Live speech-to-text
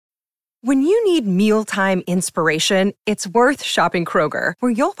When you need mealtime inspiration, it's worth shopping Kroger,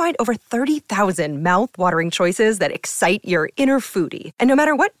 where you'll find over 30,000 mouth-watering choices that excite your inner foodie. And no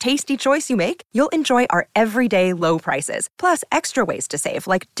matter what tasty choice you make, you'll enjoy our everyday low prices, plus extra ways to save,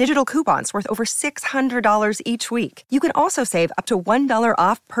 like digital coupons worth over $600 each week. You can also save up to $1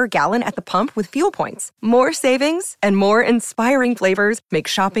 off per gallon at the pump with fuel points. More savings and more inspiring flavors make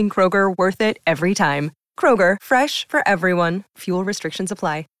shopping Kroger worth it every time. Kroger, fresh for everyone. Fuel restrictions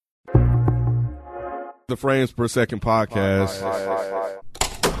apply. The Frames Per Second podcast.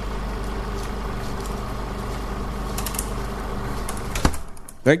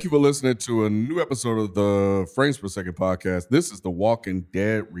 Thank you for listening to a new episode of the Frames Per Second podcast. This is the Walking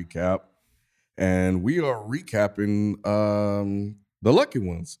Dead recap, and we are recapping the Lucky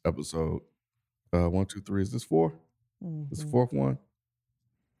Ones episode. 1, 2, 3. Is this 4? Mm-hmm. This is the fourth one.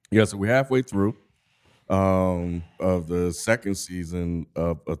 Yeah, so we're halfway through of the second season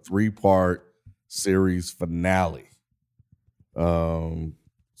of a 3-part series finale. So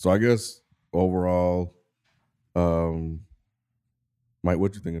I guess overall, Mike,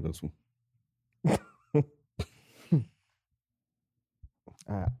 what do you think of this one?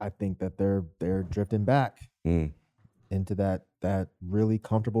 I think that they're drifting back into that really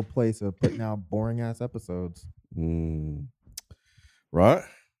comfortable place of putting out boring ass episodes. Right?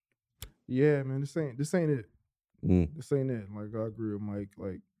 Yeah, man. This ain't it. This ain't it. Like, I agree with Mike.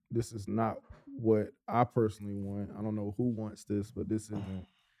 Like, this is not what I personally want. I don't know who wants this, but this isn't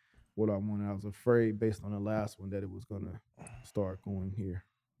what I wanted. I was afraid, based on the last one, that it was gonna start going here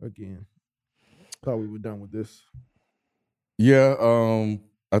again. Thought we were done with this. Yeah,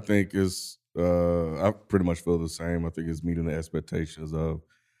 I think it's I pretty much feel the same. I think it's meeting the expectations of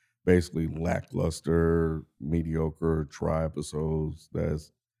basically lackluster, mediocre try episodes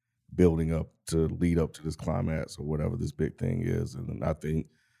that's building up to lead up to this climax or whatever this big thing is. And I think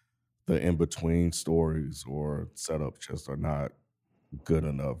the in-between stories or setups just are not good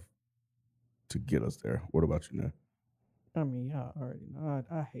enough to get us there. What about you, Nat? I mean, y'all already know.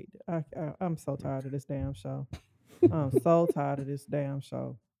 I hate it. I'm so tired of this damn show. I'm so tired of this damn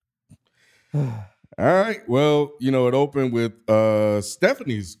show. All right. Well, it opened with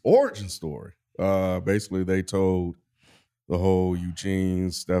Stephanie's origin story. Basically, they told the whole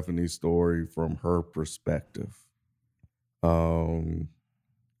Eugene Stephanie story from her perspective.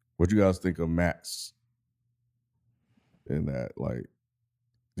 What do you guys think of Max in that? Like,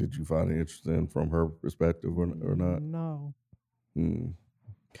 did you find it interesting from her perspective or not? No. You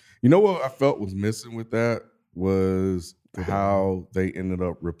know what I felt was missing with that was how they ended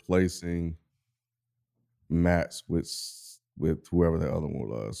up replacing Max with whoever the other one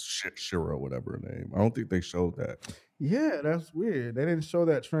was, Shira, whatever her name. I don't think they showed that. Yeah, that's weird. They didn't show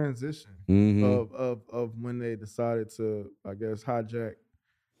that transition of when they decided to, I guess, hijack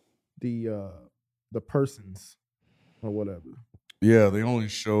the persons or whatever. Yeah, they only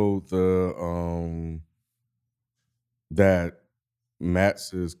showed the that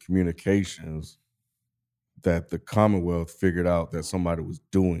Max's communications, that the Commonwealth figured out that somebody was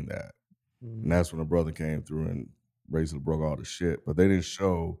doing that. And that's when the brother came through and basically broke all the shit. But they didn't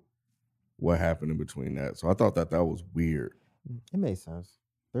show what happened in between that. So I thought that was weird. It makes sense.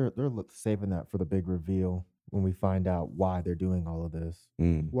 They're saving that for the big reveal when we find out why they're doing all of this.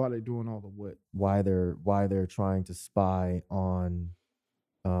 Why they doing all the what? Why they're trying to spy on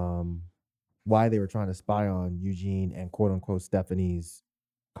why they were trying to spy on Eugene and quote unquote Stephanie's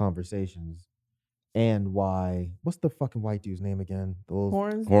conversations. And why, what's the fucking white dude's name again?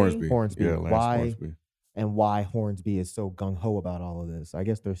 Hornsby. Yeah, Lance Hornsby. And why Hornsby is so gung-ho about all of this. I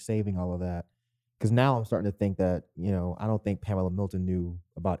guess they're saving all of that. Because now I'm starting to think that, I don't think Pamela Milton knew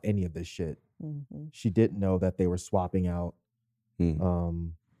about any of this shit. Mm-hmm. She didn't know that they were swapping out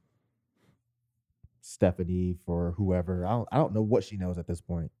Stephanie for whoever. I don't know what she knows at this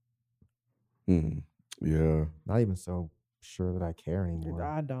point. Yeah. Not even so sure that I care anymore.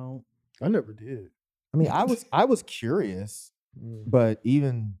 I don't. I never did. I mean, I was curious, but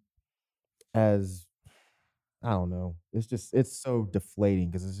even as, I don't know, it's so deflating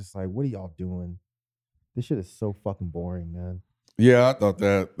because it's just like, what are y'all doing? This shit is so fucking boring, man. Yeah, I thought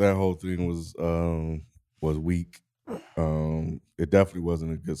that whole thing was weak. It definitely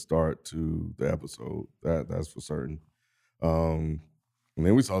wasn't a good start to the episode. That's for certain. And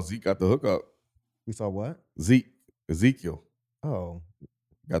then we saw Zeke got the hookup. We saw what? Ezekiel. Oh.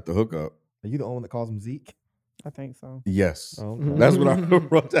 Got the hookup. Are you the only one that calls him Zeke? I think so. Yes. Oh, okay. That's what I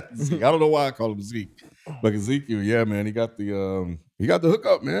wrote that Zeke. I don't know why I call him Zeke. But Ezekiel, yeah, man, he got the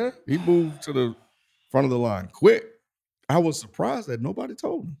hookup, man. He moved to the front of the line quick. I was surprised that nobody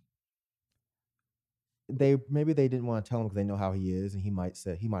told him. maybe they didn't want to tell him because they know how he is, and he might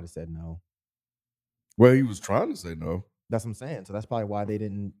have said no. Well, he was trying to say no. That's what I'm saying. So that's probably why they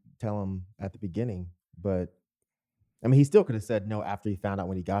didn't tell him at the beginning. But I mean, he still could have said no after he found out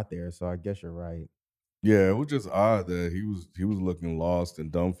when he got there. So I guess you're right. Yeah, it was just odd that he was looking lost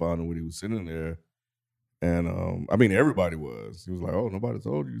and dumbfounded when he was sitting there. And I mean, everybody was. He was like, "Oh, nobody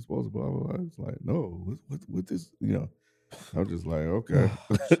told you you're supposed to blah blah blah." It's like, no, what this? You know, I was just like, okay,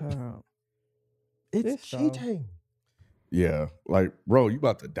 It's cheating. Yeah, like, bro, you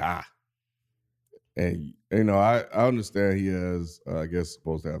about to die. And you know, I understand he has, I guess,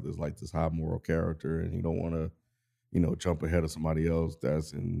 supposed to have this high moral character, and he don't want to, you know, jump ahead of somebody else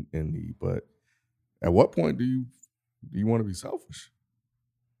that's in need. But at what point do you want to be selfish?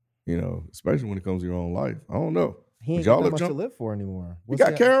 You know, especially when it comes to your own life. I don't know. He ain't got that much to live for anymore. He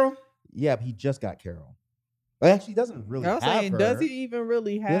got Carol? Yeah, but he just got Carol. Actually, he doesn't really have her. Does he even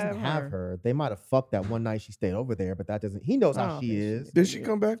really have her? He doesn't have her. They might have fucked that one night she stayed over there, but that doesn't... He knows how she is. Did she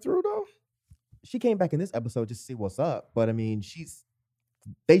come back through, though? She came back in this episode just to see what's up. But, I mean,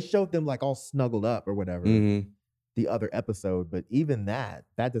 they showed them, like, all snuggled up or whatever. Mm-hmm. The other episode, but even that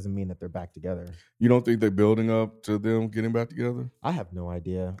doesn't mean that they're back together. You don't think they're building up to them getting back together? I have no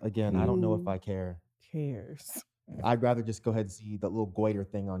idea. Again, I don't know if I care. Cares. I'd rather just go ahead and see the little goiter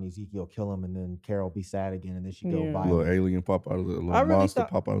thing on Ezekiel kill him, and then Carol be sad again, and then she go violent. A little alien pop out of the little monster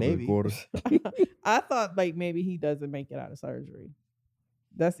pop out of the quarter. I thought like maybe he doesn't make it out of surgery.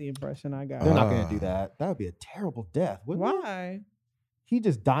 That's the impression I got. They're not going to do that. That would be a terrible death. Why? He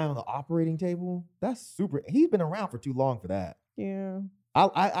just die on the operating table. That's super. He's been around for too long for that. Yeah.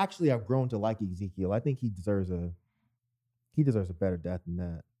 I actually have grown to like Ezekiel. I think he deserves a better death than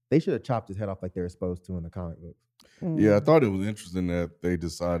that. They should have chopped his head off like they were supposed to in the comic books. Yeah, I thought it was interesting that they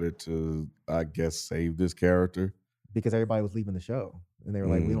decided to, I guess, save this character because everybody was leaving the show, and they were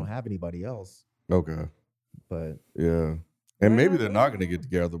like, "We don't have anybody else." Okay. But yeah, and maybe they're not going to get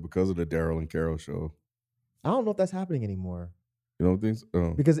together because of the Daryl and Carol show. I don't know if that's happening anymore. You don't think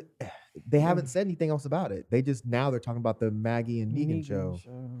so? Because they haven't said anything else about it. They're talking about the Maggie and Negan show.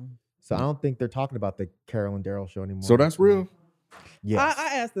 So I don't think they're talking about the Carol and Daryl show anymore. So that's real? Yes.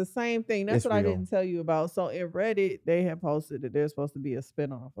 I asked the same thing. That's what real. I didn't tell you about. So in Reddit, they have posted that there's supposed to be a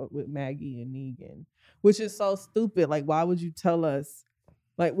spinoff with Maggie and Negan, which is so stupid. Like, why would you tell us?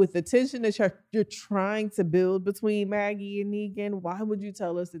 Like, with the tension that you're trying to build between Maggie and Negan, why would you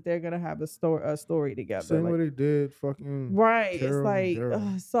tell us that they're gonna have a story together? Same way they did fucking right. Carol it's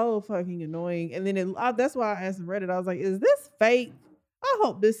like so fucking annoying. And then that's why I asked Reddit. I was like, "Is this fake? I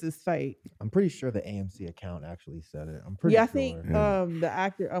hope this is fake." I'm pretty sure the AMC account actually said it. I'm pretty sure. I think the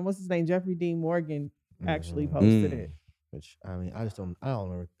actor, what's his name, Jeffrey Dean Morgan, actually posted it. Which I mean, I don't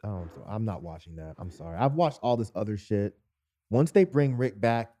know. I'm not watching that. I'm sorry. I've watched all this other shit. Once they bring Rick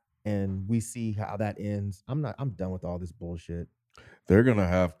back and we see how that ends, I'm done with all this bullshit. They're gonna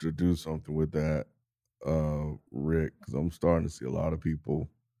have to do something with that, Rick, because I'm starting to see a lot of people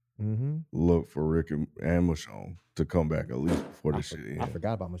look for Rick and Michonne to come back at least before this shit ends. I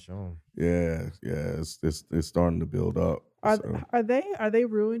forgot about Michonne. Yeah, it's starting to build up. Are they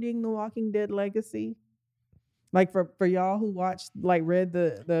ruining the Walking Dead legacy? Like for y'all who watched, like read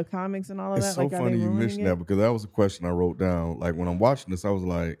the comics and all of that. It's so funny you mentioned that because that was a question I wrote down. Like when I'm watching this, I was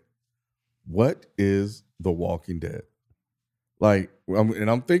like, "What is The Walking Dead?" Like,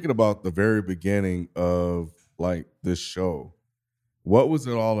 I'm thinking about the very beginning of like this show. What was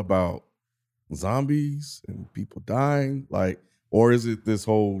it all about? Zombies and people dying, like, or is it this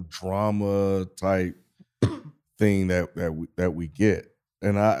whole drama type thing that we get?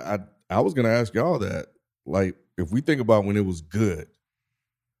 And I was gonna ask y'all that. Like, if we think about when it was good,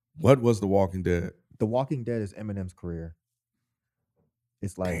 what was The Walking Dead? The Walking Dead is Eminem's career.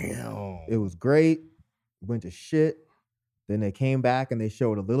 It's like, it was great, went to shit, then they came back and they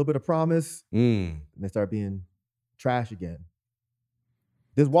showed a little bit of promise, and they started being trash again.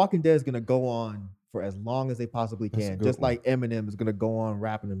 This Walking Dead is going to go on for as long as they possibly can, just like Eminem is going to go on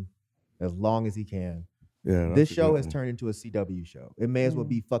rapping them as long as he can. Yeah, this show has turned into a CW show. It may as well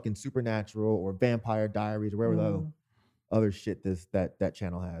be fucking Supernatural or Vampire Diaries or whatever the other shit that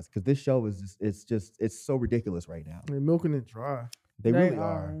channel has. Because this show is it's so ridiculous right now. They're milking it dry. They really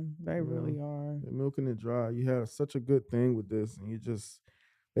are. They really are. They're milking it dry. You had such a good thing with this, and you just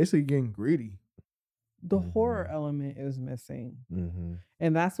basically getting greedy. The horror element is missing.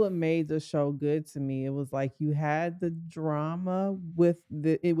 And that's what made the show good to me. It was like you had the drama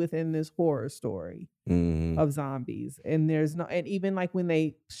within this horror story of zombies. And there's no, and even like when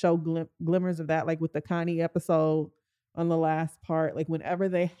they show glimmers of that, like with the Connie episode on the last part, like whenever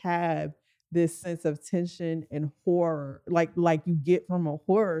they have this sense of tension and horror, like you get from a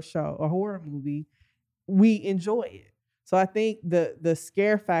horror show, a horror movie, we enjoy it. So I think the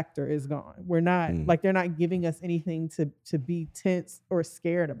scare factor is gone. We're not like they're not giving us anything to be tense or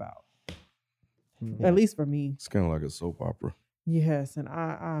scared about. At least for me. It's kind of like a soap opera. Yes, and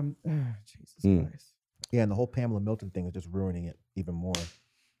I'm Jesus Christ. Yeah, and the whole Pamela Milton thing is just ruining it even more.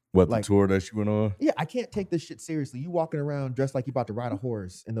 What, the tour that she went on? Yeah, I can't take this shit seriously. You walking around dressed like you about to ride a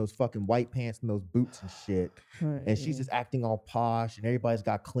horse in those fucking white pants and those boots and shit. Right, and she's just acting all posh and everybody's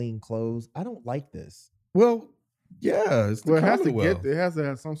got clean clothes. I don't like this. Well, yeah, it's the it has to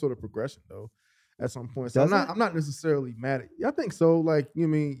have some sort of progression though at some point. So I'm not necessarily mad at you. I think so. Like, you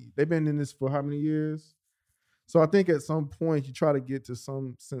mean they've been in this for how many years? So I think at some point you try to get to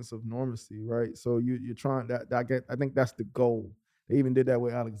some sense of normalcy, right? So you're trying that. I think that's the goal. They even did that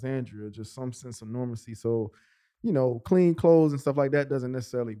with Alexandria, just some sense of normalcy. So, you know, clean clothes and stuff like that doesn't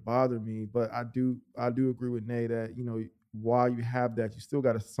necessarily bother me. But I do agree with Nay that, you know, while you have that, you still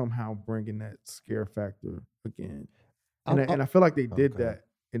got to somehow bring in that scare factor again. And I feel like they did that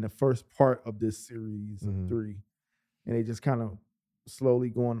in the first part of this series 3, and they just kind of slowly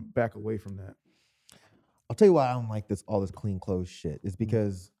going back away from that. I'll tell you why I don't like all this clean clothes shit is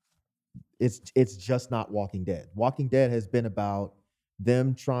because it's just not Walking Dead. Walking Dead has been about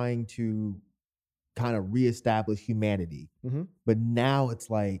them trying to kind of reestablish humanity. But now it's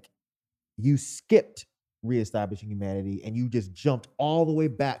like you skipped reestablishing humanity and you just jumped all the way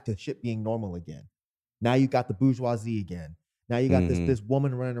back to shit being normal again. Now you got the bourgeoisie again. Now you got this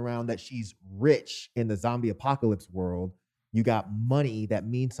woman running around that she's rich in the zombie apocalypse world. You got money that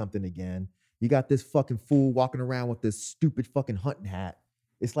means something again. You got this fucking fool walking around with this stupid fucking hunting hat.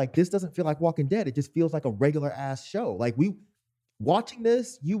 It's like, this doesn't feel like Walking Dead. It just feels like a regular ass show. Like watching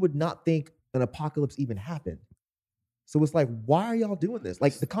this, you would not think an apocalypse even happened. So it's like, why are y'all doing this?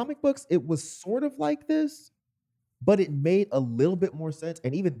 Like the comic books, it was sort of like this, but it made a little bit more sense.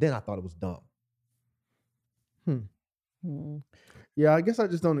 And even then I thought it was dumb. Yeah, I guess I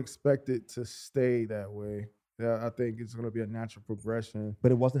just don't expect it to stay that way. Yeah, I think it's going to be a natural progression.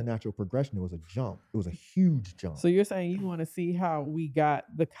 But it wasn't a natural progression. It was a jump. It was a huge jump. So you're saying you want to see how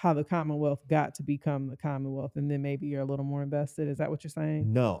the Commonwealth got to become the Commonwealth, and then maybe you're a little more invested? Is that what you're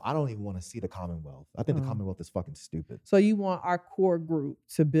saying? No, I don't even want to see the Commonwealth. I think the Commonwealth is fucking stupid. So you want our core group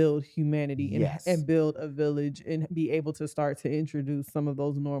to build humanity and build a village and be able to start to introduce some of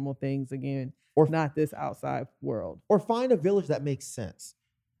those normal things again, or not this outside world. Or find a village that makes sense.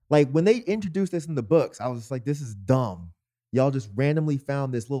 Like when they introduced this in the books, I was just like, this is dumb. Y'all just randomly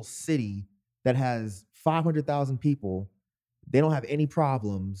found this little city that has 500,000 people. They don't have any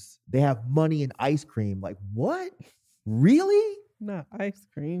problems. They have money and ice cream. Like, what? Really? Not ice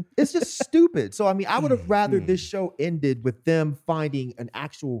cream. It's just stupid. So, I mean, I would have rather this show ended with them finding an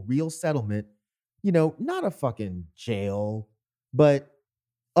actual real settlement, you know, not a fucking jail, but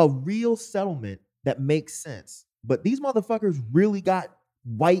a real settlement that makes sense. But these motherfuckers really got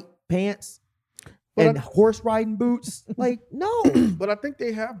white pants and horse riding boots. Like, no. But I think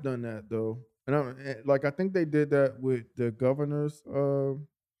they have done that though. And I think they did that with the governor's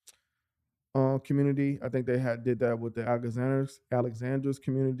community. I think they did that with the Alexander's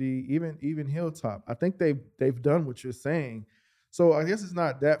community, even Hilltop. I think they've done what you're saying. So I guess it's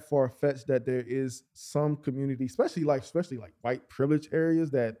not that far fetched that there is some community, especially like white privilege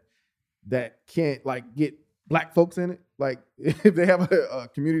areas that can't like get black folks in it. Like if they have a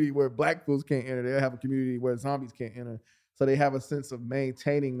community where black folks can't enter, they have a community where zombies can't enter. So they have a sense of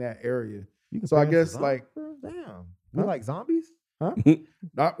maintaining that area. So I guess like, damn, we like zombies? Huh?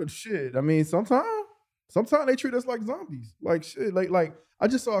 Not with shit. I mean, sometimes they treat us like zombies. Like shit. Like I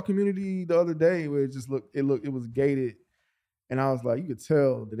just saw a community the other day where it was gated, and I was like, you could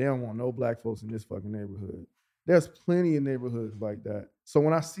tell that they don't want no black folks in this fucking neighborhood. There's plenty of neighborhoods like that. So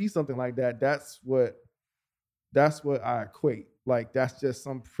when I see something like that, that's what I equate. Like that's just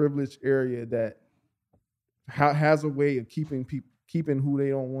some privileged area that has a way of keeping who they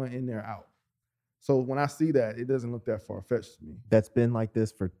don't want in there out. So when I see that, it doesn't look that far-fetched to me. That's been like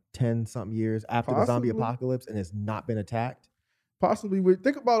this for 10-something years after the zombie apocalypse and it's not been attacked? Possibly.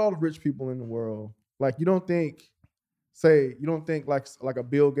 Think about all the rich people in the world. Like you don't think like a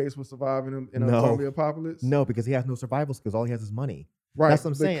Bill Gates would survive in a zombie apocalypse? No, because he has no survival skills. All he has is money. Right. That's what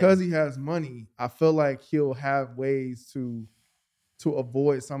I'm saying. Because he has money, I feel like he'll have ways to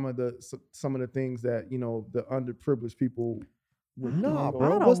avoid some of the things that, you know, the underprivileged people would. No, bro.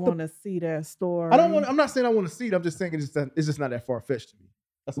 I don't want to see that story. I'm not saying I want to see it. I'm just saying it's just not that far-fetched to me.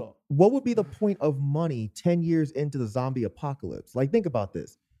 That's all. What would be the point of money 10 years into the zombie apocalypse? Like, think about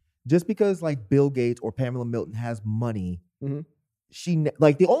this. Just because like Bill Gates or Pamela Milton has money,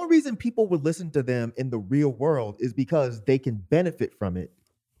 the only reason people would listen to them in the real world is because they can benefit from it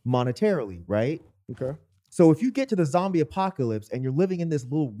monetarily, right? Okay. So if you get to the zombie apocalypse and you're living in this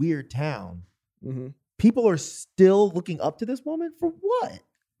little weird town, people are still looking up to this woman for what?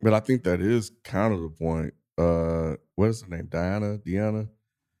 But I think that is kind of the point. What is her name? Deanna.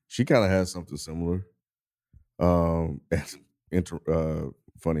 She kind of has something similar. And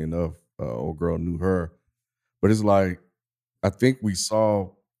funny enough, old girl knew her. But it's like, I think we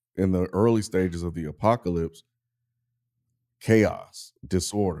saw in the early stages of the apocalypse, chaos,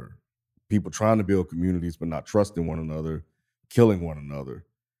 disorder, people trying to build communities but not trusting one another, killing one another.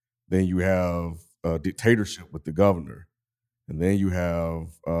 Then you have a dictatorship with the governor. And then you have,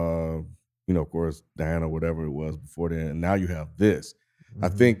 of course, Diana, whatever it was before then. And now you have this. I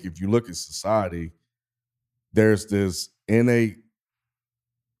think if you look at society, there's this innate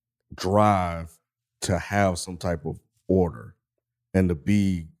drive to have some type of order and to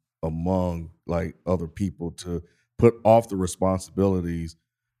be among like other people, to put off the responsibilities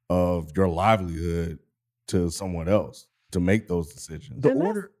of your livelihood to someone else to make those decisions. The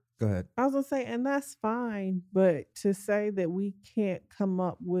order. Go ahead. I was gonna say, and that's fine, but to say that we can't come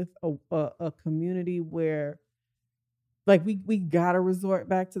up with a community where, like, we gotta resort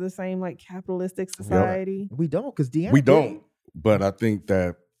back to the same like capitalistic society. We don't, because Deanna. We don't, but I think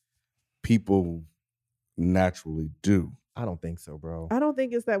that people naturally do. I don't think so, bro. I don't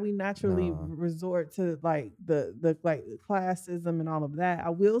think it's that we naturally resort to like the like classism and all of that. I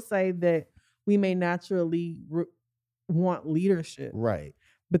will say that we may naturally want leadership, right?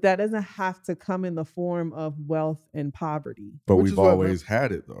 But that doesn't have to come in the form of wealth and poverty. But we've always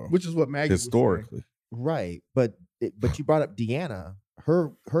had it, though. Which is what Maggie historically, right? But you brought up Deanna.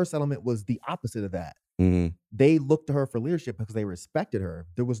 Her settlement was the opposite of that. They looked to her for leadership because they respected her.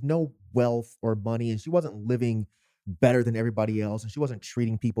 There was no wealth or money, and she wasn't living better than everybody else, and she wasn't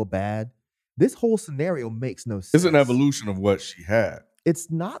treating people bad. This whole scenario makes no sense. It's an evolution of what she had.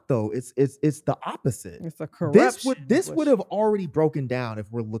 It's not, though. It's the opposite. It's a corruption. This would have already broken down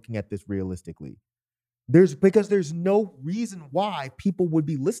if we're looking at this realistically. Because there's no reason why people would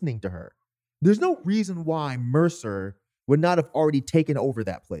be listening to her. There's no reason why Mercer would not have already taken over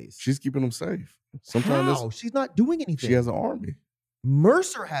that place. She's keeping them safe. How? She's not doing anything. She has an army.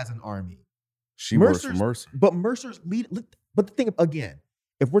 Mercer has an army. She works for Mercer. But Mercer's lead. But the thing, again,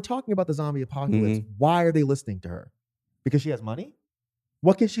 if we're talking about the zombie apocalypse, why are they listening to her? Because she has money?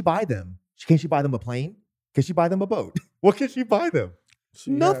 What can she buy them? Can she buy them a plane? Can she buy them a boat? What can she buy them?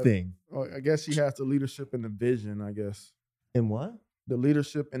 Nothing. I guess she has the leadership and the vision, I guess. And what? The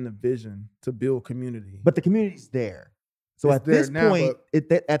leadership and the vision to build community. But the community's there. So at this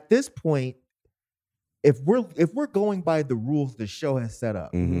point, if we're going by the rules the show has set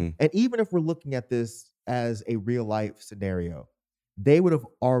up, and even if we're looking at this as a real life scenario, they would have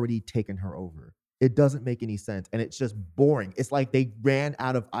already taken her over. It doesn't make any sense. And it's just boring. It's like they ran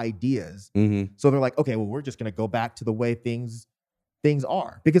out of ideas. So they're like, okay, well, we're just going to go back to the way things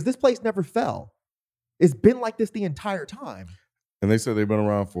are. Because this place never fell. It's been like this the entire time. And they said they've been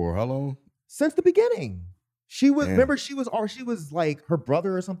around for how long? Since the beginning. Remember, she was like, her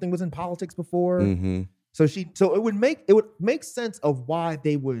brother or something was in politics before. So it would make sense of why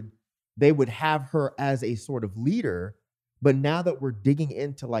they would have her as a sort of leader. But now that we're digging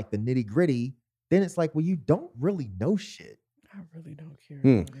into like the nitty gritty, then it's like, well, you don't really know shit. I really don't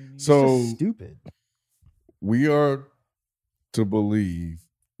care. So it's just stupid. We are to believe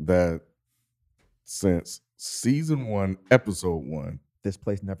that since season 1, episode 1, this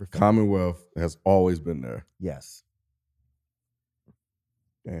place never fell. Commonwealth has always been there. Yes.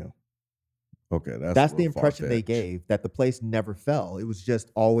 Damn. Okay, that's the impression they gave, that the place never fell. It was just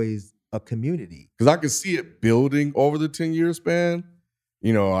always a community. Because I could see it building over the 10-year span.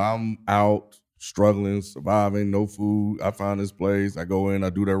 You know, I'm out struggling, surviving, no food. I find this place. I go in,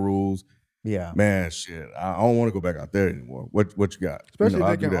 I do their rules. Yeah. Man, shit. I don't want to go back out there anymore. What you got? Especially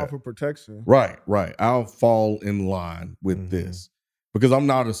if they can offer protection. Right. I'll fall in line with this. Because I'm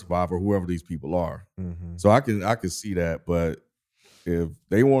not a survivor, whoever these people are. So I can see that. But if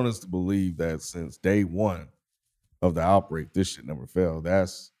they want us to believe that since day 1 of the outbreak, this shit never fell,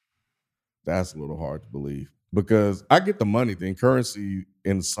 that's a little hard to believe. Because I get the money thing. Currency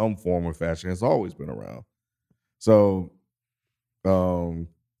in some form or fashion has always been around. So, and,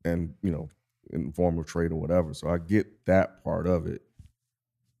 you know, in the form of trade or whatever. So I get that part of it.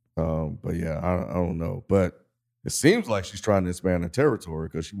 But yeah, I don't know. But it seems like she's trying to expand her territory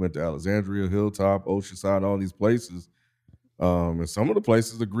because she went to Alexandria, Hilltop, Oceanside, all these places. And some of the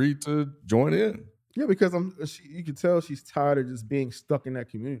places agreed to join in. Yeah, because you can tell she's tired of just being stuck in that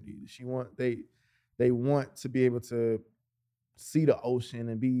community. They want to be able to see the ocean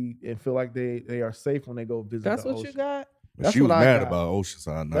and feel like they are safe when they go visit. That's the what ocean. you got. She was mad about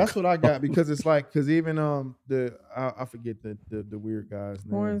Oceanside. That's what I got because it's like even I forget the weird guy's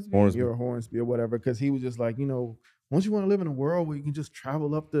name, Hornsby or whatever, because he was just like, once you want to live in a world where you can just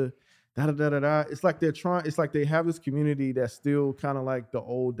travel up the da-da-da-da-da. It's like they have this community that's still kind of like the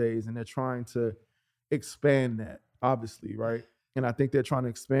old days, and they're trying to expand that, obviously, right? And I think they're trying to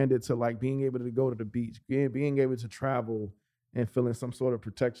expand it to like being able to go to the beach, being able to travel and feeling some sort of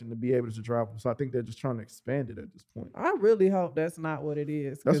protection to be able to travel. So I think they're just trying to expand it at this point. I really hope that's not what it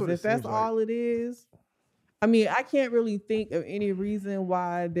is. Because if that's all it is, I mean, I can't really think of any reason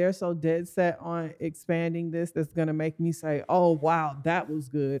why they're so dead set on expanding this that's going to make me say, oh, wow, that was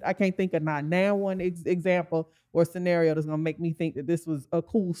good. I can't think of not now one example or scenario that's going to make me think that this was a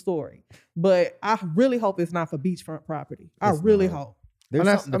cool story. But I really hope it's not for beachfront property. I really hope. I'm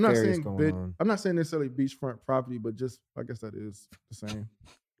not saying necessarily beachfront property, but just, I guess that is the same.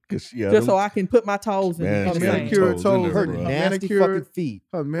 Just so I can put my toes in her manicured toes, her nasty fucking feet,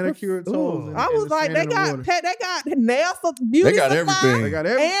 her manicured toes. I was like, they got nail beauty. They got everything. They got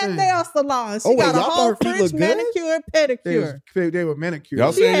everything. And nail salons. She got a whole French manicure and pedicure. They were manicured.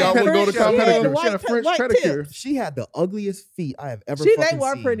 Y'all saying y'all wouldn't go to pedicure? She had a French pedicure. She had the ugliest feet I have ever. They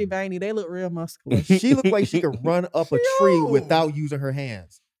were seen. Pretty veiny. They look real muscular. She looked like she could run up a tree without using her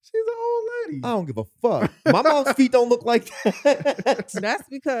hands. She's an old lady. I don't give a fuck. My mom's feet don't look like that. That's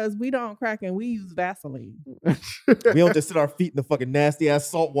because we don't crack and we use Vaseline. We don't just sit our feet in the fucking nasty ass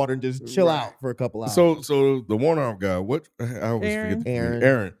salt water and just chill out for a couple hours. So the one arm guy, I always forget.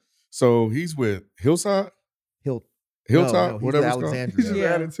 Aaron. So he's with Hilltop, whatever it's called. He's just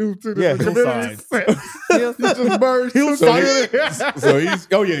attitude to the Hillside. So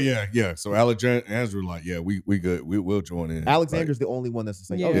he's So Alexander's like, we good. We'll join in. Alexander's the only one that's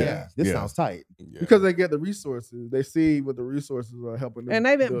like, this sounds tight. Because they get the resources. They see what the resources are helping them. And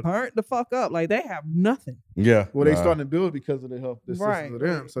they've been burnt the fuck up. Like they have nothing. Yeah. Well, they starting to build because of the help of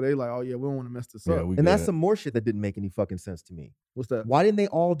them. So they like, we don't want to mess this up. And that's some more shit that didn't make any fucking sense to me. What's that? Why didn't they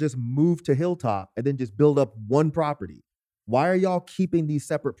all just move to Hilltop and then just build up one property? Why are y'all keeping these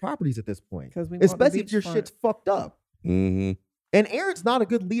separate properties at this point? Especially if your shit's fucked up. Mm-hmm. And Aaron's not a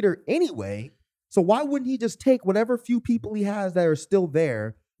good leader anyway. So why wouldn't he just take whatever few people he has that are still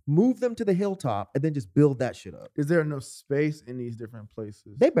there, move them to the Hilltop, and then just build that shit up? Is there enough space in these different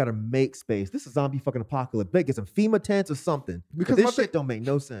places? They better make space. This is zombie fucking apocalypse. They get some FEMA tents or something. Because this shit don't make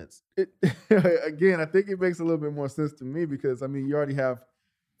no sense. Again, I think it makes a little bit more sense to me because, you already have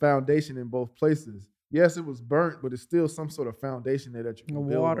foundation in both places. Yes, it was burnt, but it's still some sort of foundation there that you can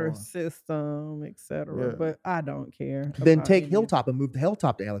build on. Water system, etc. Yeah. But I don't care. Then take Hilltop and move the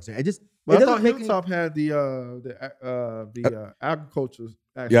Hilltop to Alexander. I thought Hilltop had the agriculture.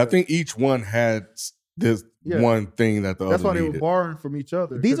 Aspect. Yeah, I think each one had this one thing that the other. That's why needed. They were borrowing from each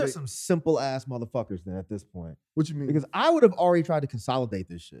other. These are some simple ass motherfuckers then at this point. What you mean? Because I would have already tried to consolidate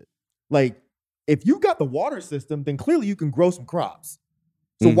this shit. Like, if you got the water system, then clearly you can grow some crops.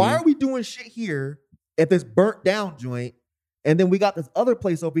 So why are we doing shit here at this burnt down joint, and then we got this other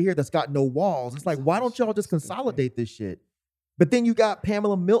place over here that's got no walls? It's like, why don't y'all just consolidate this shit? But then you got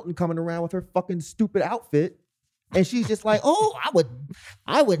Pamela Milton coming around with her fucking stupid outfit, and she's just like, oh,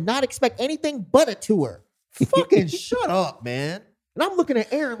 I would not expect anything but a tour. Fucking shut up, man. And I'm looking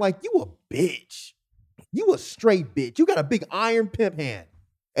at Aaron like, you a bitch. You a straight bitch. You got a big iron pimp hand.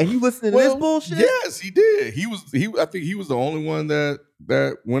 And you listening to this bullshit? Yes, he did. I think he was the only one that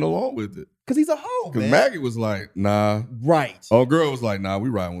went along with it. Because he's a hoe, man. Because Maggie was like, nah. Right. Oh, girl was like, nah, we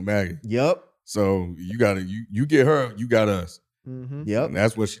riding with Maggie. Yep. So you get her, you got us. Mm-hmm. Yep. And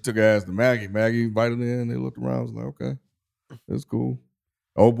that's what she took her ass to Maggie. Maggie invited her in. They looked around. Was like, okay, that's cool.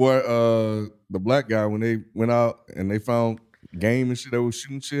 Oh boy, the black guy, when they went out and they found game and shit, they was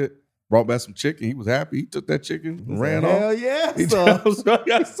shooting shit. Brought back some chicken. He was happy. He took that chicken and ran off. Hell yeah. He was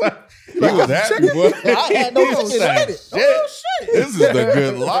happy, boy. I had no shit. This is the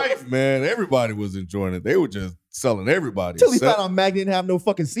good life, man. Everybody was enjoying it. They were just selling everybody. Until he found out Maggie didn't have no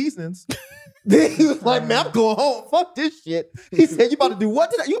fucking seasonings. Then he was like, man, I'm going home. Fuck this shit. He said, you about to do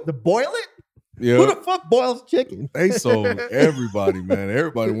what? You have to boil it? Yeah. Who the fuck boils chicken? They sold everybody, man.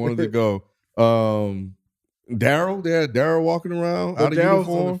 Everybody wanted to go. Daryl, they had Daryl walking around out of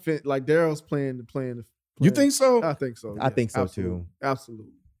uniform. Like Daryl's playing. You think so? I think so. I think so too.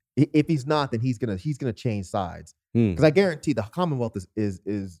 Absolutely. If he's not, then he's gonna change sides. Because I guarantee the Commonwealth is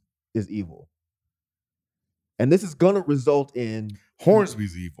evil, and this is gonna result in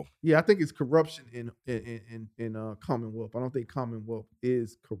Hornsby's evil. Yeah, I think it's corruption in Commonwealth. I don't think Commonwealth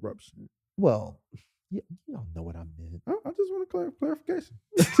is corruption. Well, you don't know what I meant. I just want a clarification.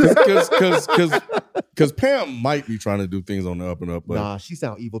 Because Pam might be trying to do things on the up and up. But nah, she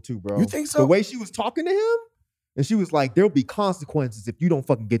sound evil too, bro. You think so? The way she was talking to him, And she was like, there'll be consequences if you don't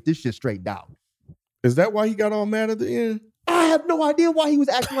fucking get this shit straightened out. Is that why he got all mad at the end? I have no idea why he was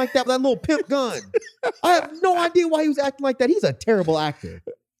acting like that with that little pimp gun. I have no idea why he was acting like that. He's a terrible actor.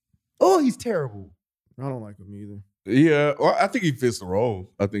 Oh, he's terrible. I don't like him either. Yeah, well, I think he fits the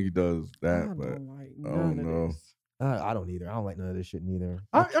role. I think he does that, I but don't like I none don't of know. this. I don't either. I don't like none of this shit neither.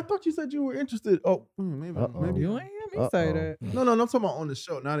 I thought you said you were interested. Oh, maybe. You ain't hear me say that. No, I'm talking about on the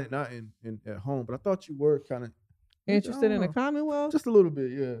show, not in at home. But I thought you were kind of Interested in the Commonwealth? just a little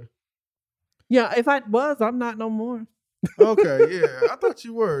bit, yeah. Yeah, if I was, I'm not no more. Okay, yeah. I thought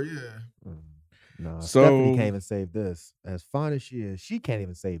you were, yeah. No, So- Stephanie can't even save this. As fine as she is, she can't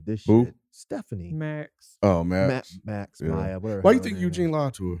even save this Who? shit. Stephanie. Max. Oh, Max. Max, Yeah. Maya, whatever. Why do you her think name Eugene is.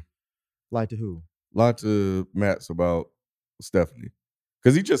 lied to her? Lied to who? Lied to Max about Stephanie?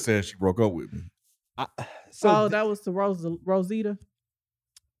 Because he just said she broke up with me. That was the Rosita.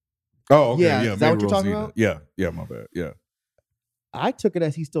 Oh, okay. Yeah, Yeah, is that what maybe you're talking Rosita. about? Yeah, my bad. Yeah. I took it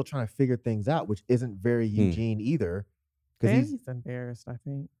as he's still trying to figure things out, which isn't very Eugene either. Because And he's embarrassed, I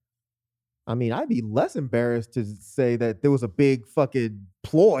think. I mean, I'd be less embarrassed to say that there was a big fucking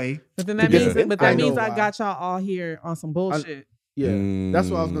ploy. But then to that get means, some but that info. means I why. got y'all all here on some bullshit. Yeah, that's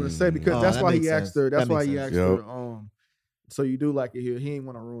what I was gonna say because Oh, that's that why makes he asked sense. her. That's That why makes he sense. asked her. So you do like it here? He ain't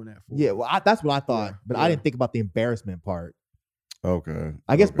want to ruin that for. Yeah, her. well, that's what I thought, Yeah, but yeah. I didn't think about the embarrassment part. Okay.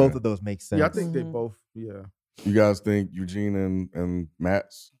 I guess Okay. both of those make sense. Yeah, I think they Mhm. both. Yeah, You guys think Eugene and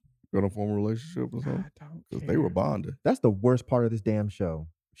Max gonna form a relationship or something? I don't Because care. they were bonded. That's the worst part of this damn show.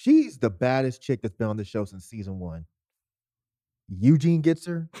 She's the baddest chick that's been on the show since season 1. Eugene gets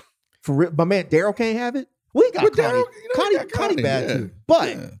her. For real, my man Daryl can't have it. Well, he got But Connie. Daryl, you know, he got Connie bad yeah. too. But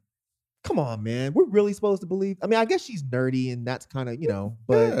Yeah. come on, man. We're really supposed to believe. I mean, I guess she's nerdy and that's kind of,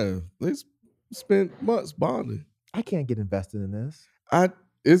 but yeah, they spent months bonding. I can't get invested in this. I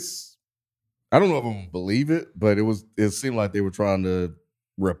don't know if I'm gonna believe it, but it seemed like they were trying to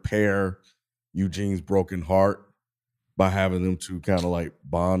repair Eugene's broken heart by having them two kind of like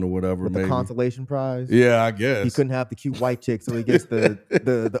bond or whatever. With maybe. the consolation prize. Yeah, I guess. He couldn't have the cute white chick, so he gets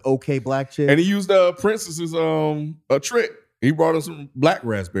the okay black chick. And he used Princess's a trick. He brought us some black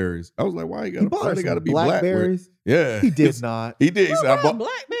raspberries. I was like, why He you bought gotta, her they some gotta be black? with- blackberries. Yeah, He did not. He did. He said, I bought.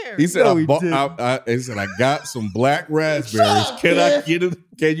 Blackberry. He said, No, I he bought. didn't. He said, I got some black raspberries. Shut up, Can I man. get it?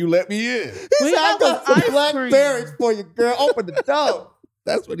 Can you let me in? He Well, said, I that got was some ice blackberries cream. for you, girl. Open the door.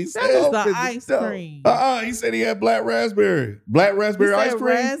 That's what he That said. was Open the ice door. cream. He said he had black raspberry He ice said cream.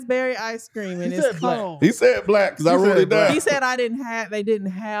 raspberry ice cream, and He it's said black. cold. He said black because I He wrote said it down. black. He said they didn't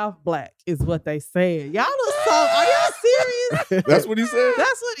have black, is what they said. Y'all look so. Are y'all serious? That's what he said.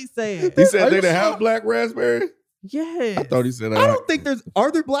 That's what he said. He said Are they you didn't sure? have black raspberry. Yes. I thought he said. I don't think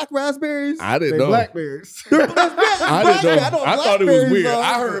are there black raspberries? I they didn't know. blackberries. I I didn't know. I thought it was weird.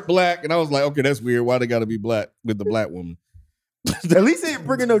 I heard. heard black and I was like, okay, that's weird. Why they got to be black with the black woman? At least they ain't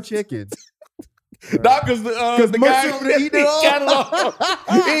bringing no chicken. Not because the Mercer guy over there eating it all. got it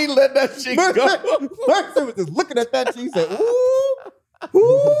all. He ain't let that shit go. Mercer was just looking at that. She said, "Ooh,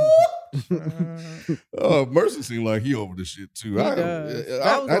 ooh." Mercer seemed like he over the shit too. He does.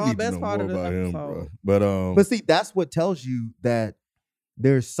 That was the need to best know part more of the about him, episode. bro. But see, that's what tells you that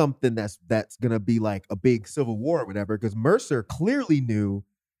there's something that's gonna be like a big civil war or whatever. Because Mercer clearly knew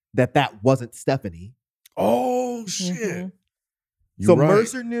that wasn't Stephanie. Oh shit! Mhm. You So right.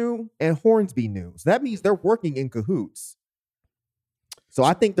 Mercer knew and Hornsby knew. So that means they're working in cahoots. So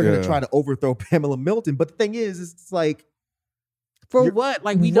I think they're Yeah. gonna try to overthrow Pamela Milton. But the thing is it's like, For You're- what?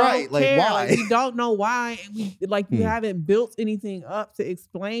 Like we right, don't like, care. why? Like we don't know why, and we you Hmm. haven't built anything up to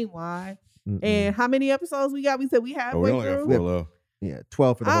explain why. And how many episodes we got? We said we Oh, halfway we only got through. 4 left. yeah,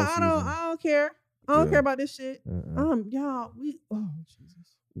 12 for the whole I season. don't care. I don't Yeah. care about this shit. Uh-uh. Y'all, oh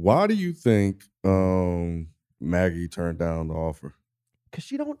Jesus. Why do you think Maggie turned down the offer? Because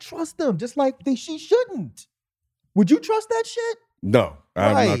she don't trust them, just like she shouldn't. Would you trust that shit? No,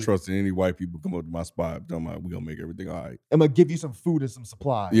 I'm not Right. trusting any white people come up to my spot. Talking about we gonna make everything all right. I'm gonna give you some food and some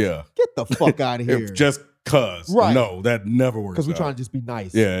supplies. Yeah, Get the fuck out of here. If just cause. Right. No, that never works. Because we're out. trying to just be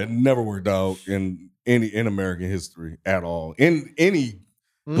nice. Yeah, it never worked out in American history at all. In any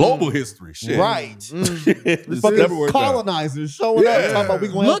global history, shit. Right. It's Fucking never worked out. colonizers showing up Yeah. talking about we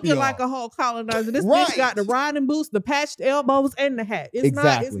gonna help Looking y'all. like a whole colonizer. This Right. bitch got the riding boots, the patched elbows, and the hat. It's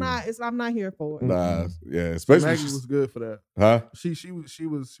Exactly. not. I'm not here for it. Nah, yeah, especially Maggie was good for that. huh? She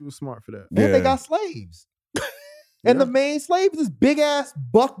was smart for that. And Yeah. they got slaves. And the main slave is this big ass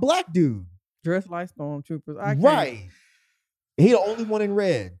buck black dude. Dressed like stormtroopers. I can't. Right. He the only one in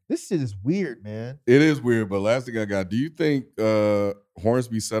red. This shit is weird, man. It is weird, but last thing I got, do you think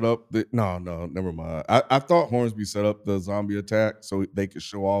Hornsby set up the no, never mind. I thought Hornsby set up the zombie attack so they could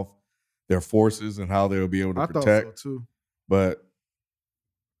show off their forces and how they'll be able to protect. Thought so too. But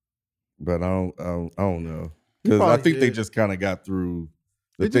I don't know, because I think they just kind of got through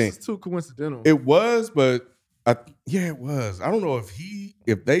the thing. Just is too coincidental. It was, but it was. I don't know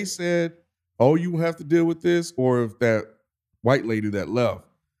if they said, "Oh, you have to deal with this," or if that white lady that left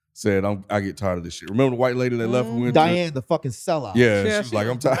said, I get tired of this shit. Remember the white lady that left? Diane, the fucking sellout. Yeah, she was like,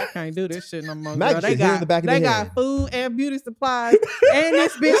 I'm tired. I can't do this shit no more. Maggie should hear in the back of the head. They got food and beauty supplies, and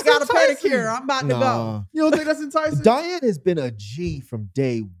this bitch got a pedicure. I'm about to go. You don't think that's enticing? Diane has been a G from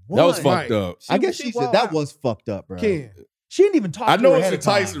day one. That was fucked up. I guess she said that was fucked up, bro. Ken. She didn't even talk to her. I know it's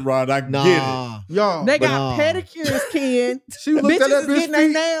enticing, Rod. I get it. Y'all. They got pedicures, Ken. She looked at that bitch getting their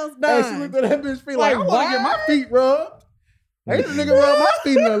nails done. She looked at that bitch feet like, I want to get my feet rubbed. Ain't a nigga rub my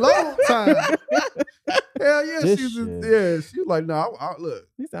feet in a long time. Hell yeah, she was like, no, look.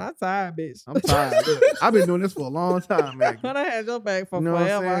 He said, I'm tired, bitch. I'm tired. Look, I've been doing this for a long time, man. When I had your back for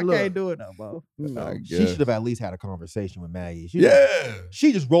forever, I can't do it no more. She should have at least had a conversation with Maggie.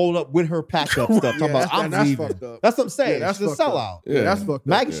 She just rolled up with her packed up stuff. Talking about, I'm leaving. That's what I'm saying. That's a sellout. Yeah, that's fucked up.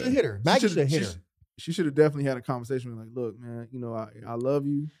 Maggie should hit her. Maggie should hit her. She should have definitely had a conversation like, look, man, you know, I love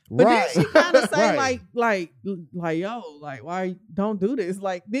you. But didn't she kind of say like, yo, like, why don't do this?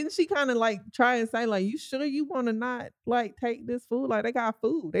 Like, didn't she kind of like try and say like, you sure you want to not like take this food? Like, they got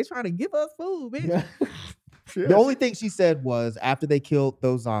food. They trying to give us food, bitch. Yeah. The only thing she said was after they killed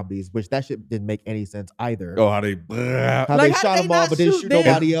those zombies, which that shit didn't make any sense either. Oh, how they shot them all, but didn't shoot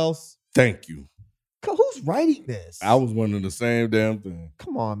nobody else. Thank you. Who's writing this? I was wondering the same damn thing.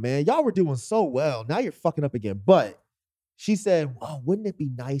 Come on, man. Y'all were doing so well. Now you're fucking up again. But she said, well, wouldn't it be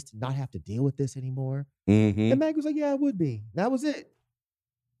nice to not have to deal with this anymore? Mm-hmm. And Maggie was like, yeah, it would be. That was it.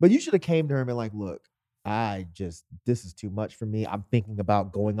 But you should have came to her and been like, look, this is too much for me. I'm thinking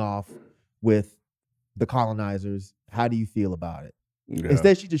about going off with the colonizers. How do you feel about it? Yeah.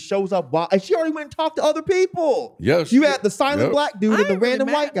 Instead, she just shows up and she already went and talked to other people. Yeah, you had the silent black dude and the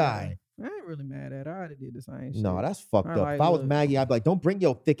random white guy. I ain't really mad at her. I already did the same shit. No, that's fucked up. If I was Maggie, I'd be like, don't bring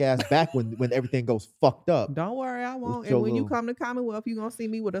your thick ass back when everything goes fucked up. Don't worry, I won't. And when you come to Commonwealth, you're going to see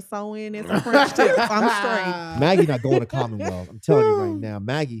me with a sew-in and some French tips. I'm straight. Maggie not going to Commonwealth. I'm telling you right now.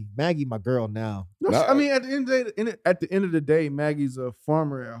 Maggie, my girl now. No, I mean, at the end of the day, Maggie's a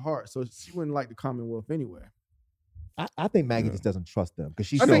farmer at heart, so she wouldn't like the Commonwealth anyway. I think Maggie just doesn't trust them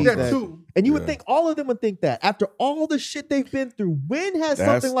because I think that too. And you would think all of them would think that after all the shit they've been through, when has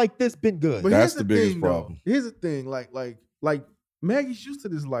something like this been good? But that's the biggest problem. Here's the thing, like Maggie's used to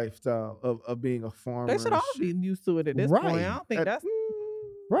this lifestyle of being a farmer. They should all be used to it at this point. I don't think that's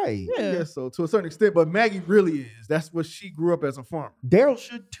right. Yeah. I guess so to a certain extent, but Maggie really is. That's what she grew up as a farmer. Daryl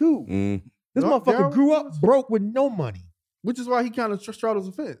should too. This motherfucker grew up broke with no money. Which is why he kind of straddles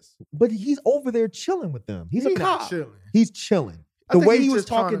the fence. But he's over there chilling with them. He's a cop. Chilling. He's chilling. The way he was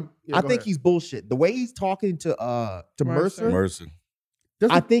talking, I think he's bullshit. The way he's talking to Mercer.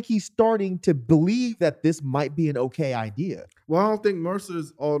 I think he's starting to believe that this might be an okay idea. Well, I don't think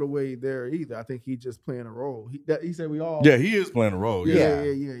Mercer's all the way there either. I think he's just playing a role. He said we all. Yeah, he is playing a role. Yeah.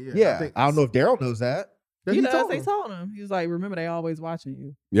 I don't know if Daryl knows that. He does. They told him. He was like, remember, they always watching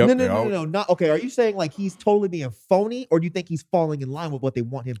you. Yep, no. Not okay. Are you saying like he's totally being phony, or do you think he's falling in line with what they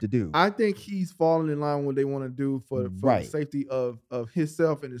want him to do? I think he's falling in line with what they want to do for the safety of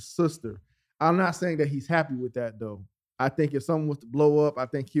himself and his sister. I'm not saying that he's happy with that though. I think if someone was to blow up, I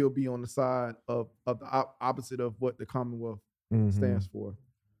think he'll be on the side of the opposite of what the Commonwealth stands for.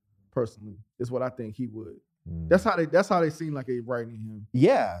 Personally, is what I think he would. That's how they seem like they're writing him.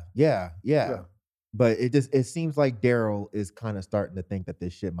 Yeah. But it seems like Daryl is kind of starting to think that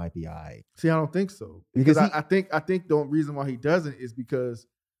this shit might be all right. See, I don't think so. Because I think the reason why he doesn't is because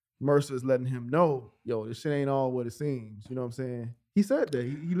Mercer's letting him know, yo, this shit ain't all what it seems. You know what I'm saying? He said that.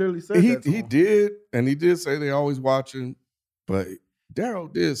 He literally said that. He did, and he did say they always watching, but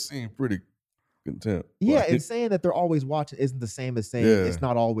Daryl did seem pretty content. Yeah, and saying that they're always watching isn't the same as saying it's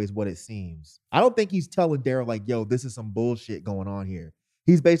not always what it seems. I don't think he's telling Daryl like, yo, this is some bullshit going on here.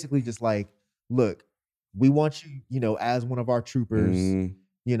 He's basically just like, look, we want you, as one of our troopers,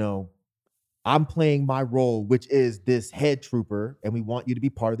 I'm playing my role, which is this head trooper, and we want you to be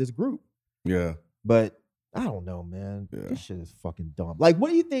part of this group. Yeah. But I don't know, man. Yeah. This shit is fucking dumb. Like, what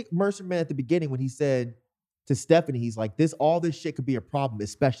do you think Mercer meant at the beginning when he said to Stephanie, he's like, all this shit could be a problem,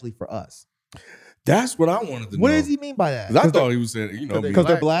 especially for us? That's what I wanted to know. What does he mean by that? I thought he was saying, because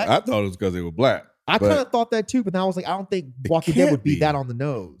they're black? I thought it was because they were black. I kind of thought that too, but then I was like, I don't think Walking Dead would be that on the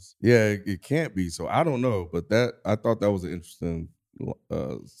nose. Yeah, it can't be. So I don't know, but I thought that was an interesting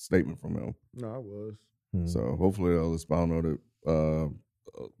statement from him. No, it was. So hopefully they'll expound on it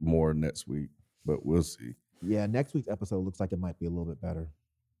more next week, but we'll see. Yeah, next week's episode looks like it might be a little bit better.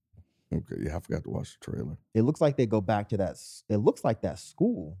 Okay, yeah, I forgot to watch the trailer. It looks like they go back to that. It looks like that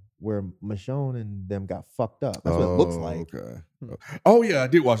school where Michonne and them got fucked up. That's what it looks like. Okay. Oh yeah, I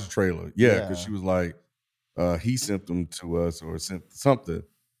did watch the trailer. Yeah, because she was like, he sent them to us or sent something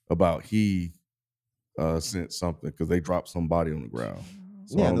about he sent something because they dropped somebody on the ground.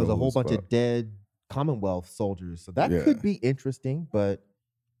 So yeah, there was a whole bunch of dead Commonwealth soldiers. So that could be interesting, but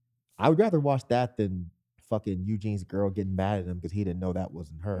I would rather watch that than fucking Eugene's girl getting mad at him because he didn't know that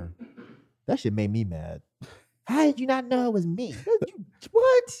wasn't her. That shit made me mad. How did you not know it was me?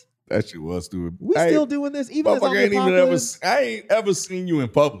 What? That shit was stupid. We still doing this, even as I ain't ever seen you in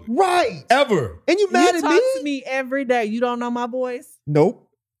public. Right. Ever. And you mad at me? You talk to me every day. You don't know my voice? Nope.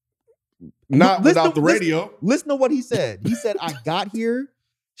 Not without the radio. Listen to what he said. He said, I got here,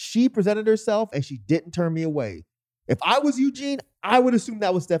 she presented herself, and she didn't turn me away. If I was Eugene, I would assume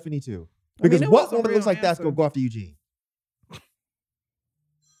that was Stephanie too. Because what woman looks like that's going to go after Eugene?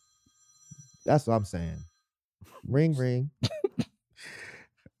 That's what I'm saying. Ring, ring.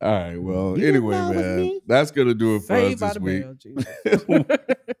 All right. Well, anyway, man, that's going to do it for us this week.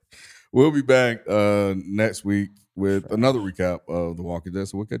 We'll be back next week with another recap of The Walking Dead.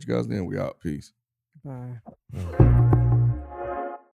 So we'll catch you guys then. We out. Peace. Bye.